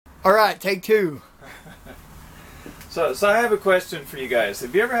All right, take two. So I have a question for you guys.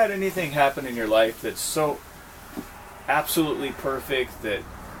 Have you ever had anything happen in your life that's so absolutely perfect that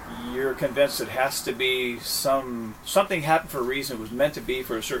you're convinced it has to be something happened for a reason, it was meant to be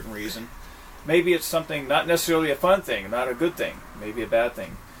for a certain reason? Maybe it's something, not necessarily a fun thing, not a good thing, maybe a bad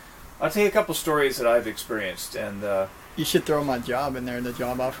thing. I'll tell you a couple stories that I've experienced. And you should throw my job in there, the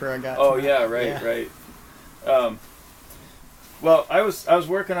job offer I got. Oh tonight. Yeah, right, yeah. Right. Well, I was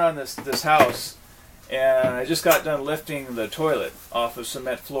working on this house, and I just got done lifting the toilet off of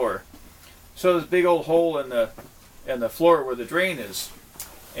cement floor. So there's a big old hole in the floor where the drain is,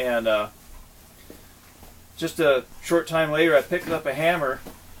 and just a short time later, I picked up a hammer.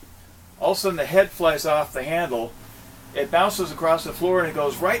 All of a sudden, the head flies off the handle. It bounces across the floor, and it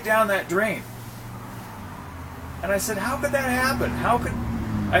goes right down that drain. And I said, "How could that happen? How could?"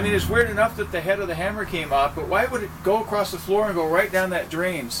 I mean, it's weird enough that the head of the hammer came off, but why would it go across the floor and go right down that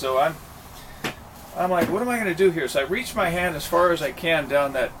drain? So I'm like, what am I going to do here? So I reach my hand as far as I can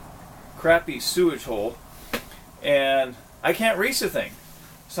down that crappy sewage hole, and I can't reach the thing.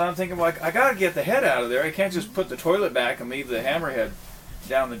 So I'm thinking, well, I got to get the head out of there. I can't just put the toilet back and leave the hammerhead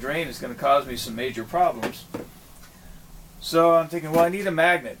down the drain. It's going to cause me some major problems. So I'm thinking, well, I need a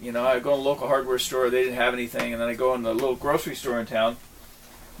magnet. You know, I go to a local hardware store. They didn't have anything. And then I go in the little grocery store in town.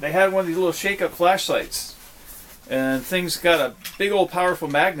 They had one of these little shake-up flashlights. And things got a big old powerful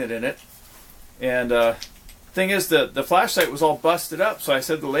magnet in it. And thing is, the flashlight was all busted up. So I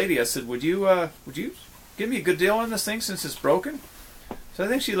said to the lady, I said, would you give me a good deal on this thing since it's broken? So I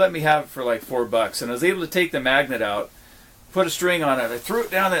think she let me have it for like $4. And I was able to take the magnet out, put a string on it. I threw it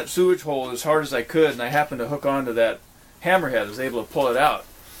down that sewage hole as hard as I could, and I happened to hook onto that hammerhead. I was able to pull it out.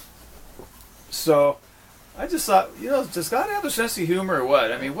 So I just thought, you know, does God have a sense of humor or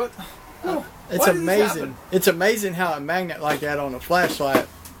what? I mean, what? Oh, it's amazing. It's amazing how a magnet like that on a flashlight.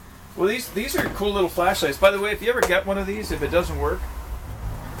 Well, these are cool little flashlights. By the way, if you ever get one of these, if it doesn't work,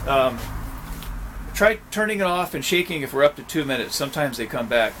 try turning it off and shaking it for up to 2 minutes. Sometimes they come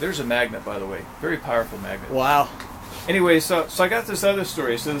back. There's a magnet, by the way. Very powerful magnet. Wow. Anyway, so I got this other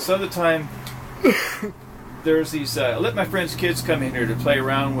story. So this other time, there's these, I let my friends' kids come in here to play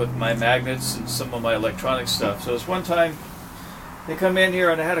around with my magnets and some of my electronic stuff. So this one time, they come in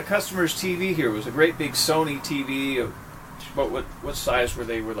here and I had a customer's TV here. It was a great big Sony TV. What size were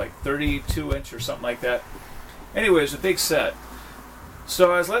they? Were like 32 inch or something like that. Anyway, it was a big set.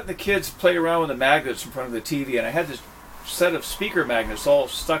 So I was letting the kids play around with the magnets in front of the TV, and I had this set of speaker magnets all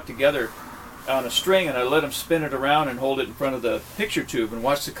stuck together on a string, and I let them spin it around and hold it in front of the picture tube and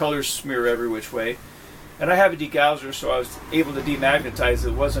watch the colors smear every which way. And I have a degausser, so I was able to demagnetize it.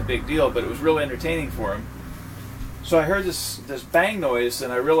 It wasn't a big deal, but it was really entertaining for them. So I heard this bang noise,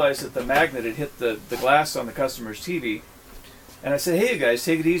 and I realized that the magnet had hit the glass on the customer's TV. And I said, hey, you guys,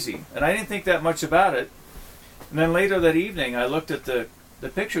 take it easy. And I didn't think that much about it. And then later that evening, I looked at the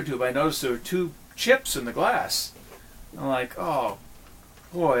picture tube. I noticed there were 2 chips in the glass. I'm like, oh,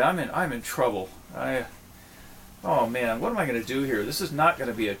 boy, I'm in trouble. Oh, man, what am I going to do here? This is not going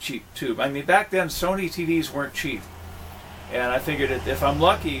to be a cheap tube. I mean, back then, Sony TVs weren't cheap. And I figured that if I'm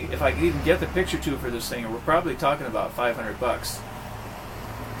lucky, if I could even get the picture tube for this thing, we're probably talking about $500.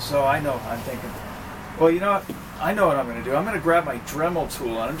 So I'm thinking, well, you know what? I know what I'm going to do. I'm going to grab my Dremel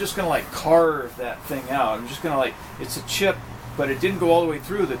tool, and I'm just going to, like, carve that thing out. I'm just going to, like, it's a chip, but it didn't go all the way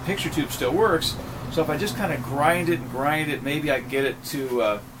through. The picture tube still works. So if I just kind of grind it, maybe I can get it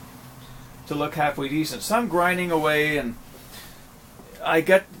to look halfway decent. So I'm grinding away, and I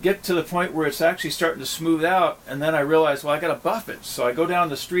get to the point where it's actually starting to smooth out, and then I realize, well, I got to buff it. So I go down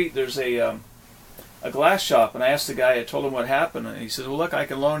the street. There's a glass shop, and I asked the guy, I told him what happened, and he says, well, look, I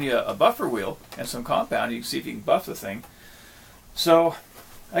can loan you a buffer wheel and some compound. You can see if you can buff the thing. So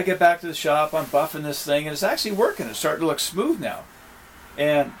I get back to the shop, I'm buffing this thing, and it's actually working. It's starting to look smooth now.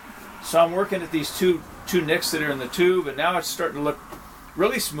 And so I'm working at these two nicks that are in the tube, and now it's starting to look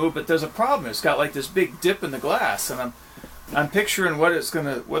really smooth, but there's a problem. It's got like this big dip in the glass, and I'm picturing what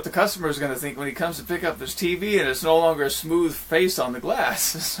the customer is gonna think when he comes to pick up this TV, and it's no longer a smooth face on the glass.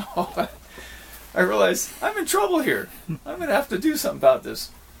 So I realized I'm in trouble here. I'm going to have to do something about this.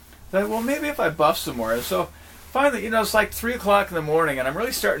 I thought, well, maybe if I buff some more. And so finally, you know, it's like 3 o'clock in the morning, and I'm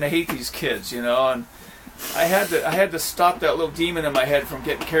really starting to hate these kids, you know. And I had to stop that little demon in my head from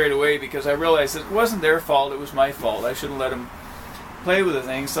getting carried away, because I realized it wasn't their fault. It was my fault. I shouldn't let them play with the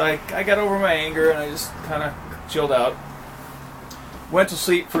thing. So I got over my anger, and I just kind of chilled out. Went to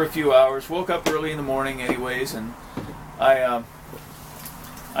sleep for a few hours. Woke up early in the morning anyways, and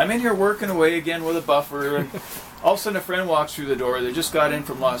I'm in here working away again with a buffer, and all of a sudden a friend walks through the door. They just got in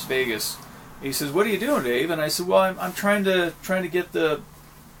from Las Vegas. He says, "What are you doing, Dave?" And I said, "Well, I'm trying to get the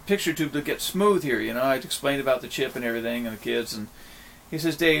picture tube to get smooth here. You know, I explained about the chip and everything and the kids, and he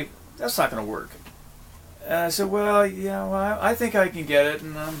says, Dave, that's not going to work. And I said, well, yeah, well, I think I can get it,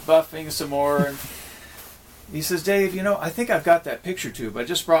 and I'm buffing some more. And he says, Dave, you know, I think I've got that picture tube. I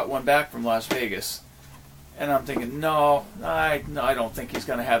just brought one back from Las Vegas. And I'm thinking, no, I don't think he's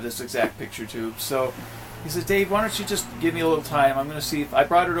going to have this exact picture tube. So he says, Dave, why don't you just give me a little time? I'm going to see if I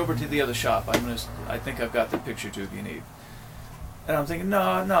brought it over to the other shop. I think I've got the picture tube you need. And I'm thinking,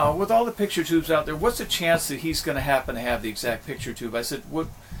 no, with all the picture tubes out there, what's the chance that he's going to happen to have the exact picture tube? I said,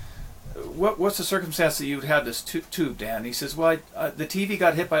 what's the circumstance that you would have this tube, Dan? He says, well, the TV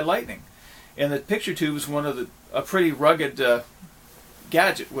got hit by lightning, and the picture tube is a pretty rugged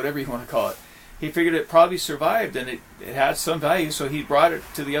gadget, whatever you want to call it. He figured it probably survived, and it had some value, so he brought it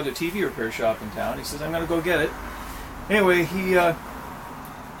to the other TV repair shop in town. He says, I'm going to go get it. Anyway,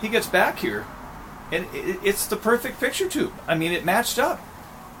 he gets back here, and it's the perfect picture tube. I mean, it matched up.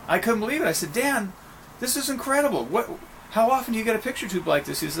 I couldn't believe it. I said, Dan, this is incredible. How often do you get a picture tube like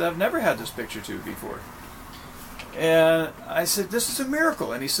this? He said, I've never had this picture tube before. And I said, this is a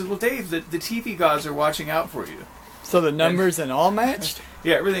miracle. And he said, well, Dave, the TV gods are watching out for you. So the numbers and all matched?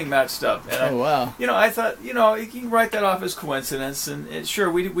 Yeah, everything matched up. And wow. You know, I thought, you know, you can write that off as coincidence. And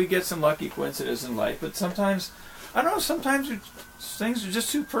sure, we get some lucky coincidences in life. But sometimes, I don't know, sometimes things are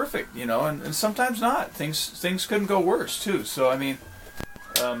just too perfect, you know, and sometimes not. Things couldn't go worse, too. So, I mean,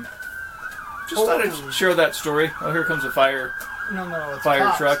 just thought I'd share that story. Oh, here comes a fire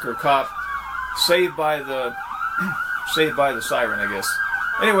cops. Truck or cop. Saved by the siren, I guess.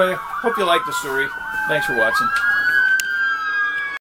 Anyway, hope you liked the story. Thanks for watching.